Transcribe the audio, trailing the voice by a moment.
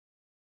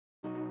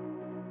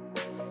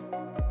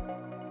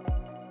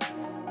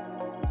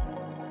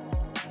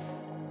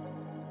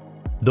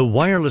The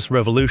wireless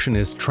revolution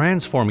is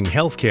transforming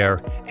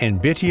healthcare,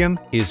 and Bittium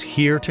is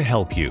here to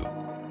help you.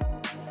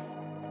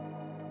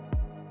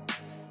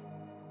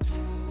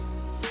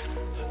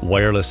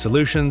 Wireless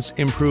solutions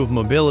improve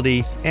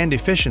mobility and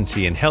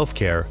efficiency in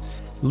healthcare,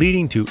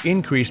 leading to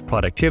increased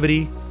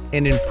productivity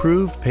and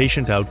improved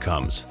patient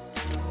outcomes.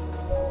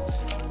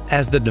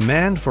 As the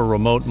demand for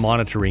remote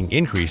monitoring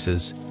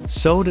increases,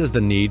 so does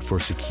the need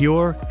for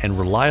secure and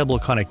reliable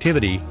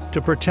connectivity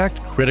to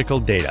protect critical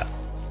data.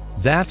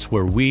 That's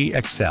where we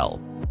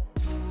excel.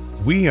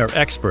 We are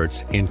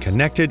experts in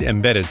connected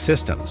embedded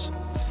systems.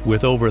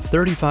 With over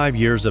 35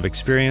 years of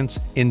experience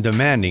in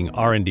demanding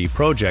R&D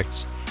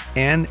projects,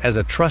 and as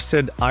a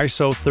trusted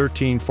ISO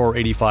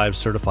 13485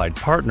 certified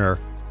partner,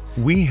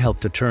 we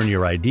help to turn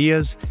your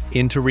ideas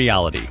into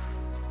reality.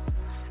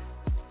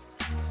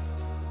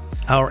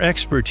 Our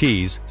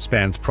expertise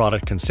spans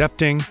product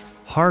concepting,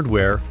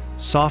 hardware,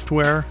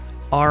 software,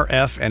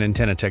 RF and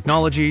antenna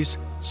technologies,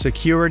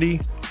 security,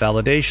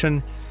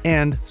 validation,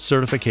 and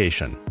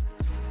certification.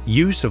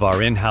 Use of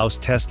our in-house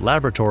test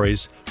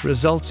laboratories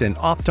results in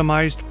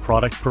optimized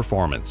product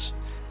performance.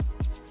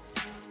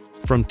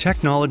 From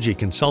technology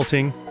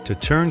consulting to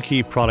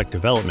turnkey product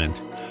development,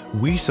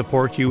 we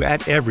support you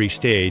at every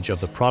stage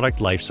of the product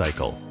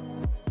lifecycle.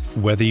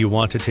 Whether you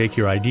want to take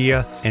your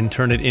idea and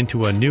turn it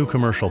into a new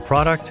commercial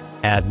product,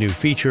 add new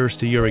features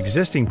to your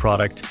existing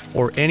product,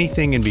 or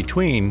anything in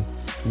between,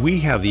 we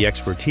have the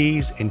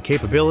expertise and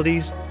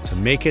capabilities to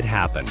make it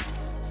happen.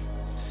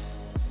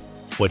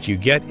 What you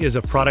get is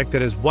a product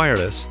that is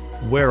wireless,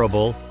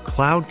 wearable,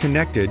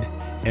 cloud-connected,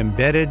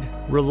 embedded,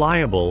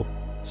 reliable,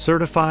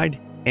 certified,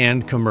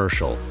 and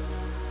commercial.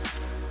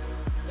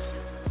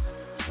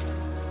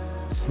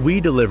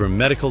 We deliver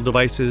medical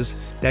devices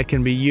that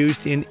can be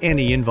used in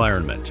any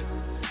environment.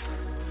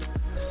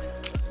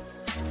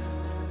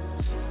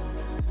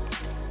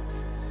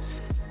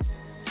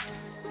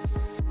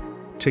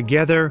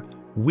 Together,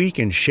 we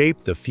can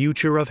shape the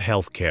future of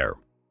healthcare.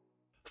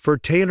 For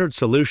tailored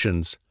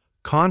solutions,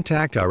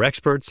 contact our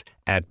experts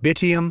at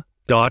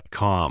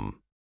bittium.com.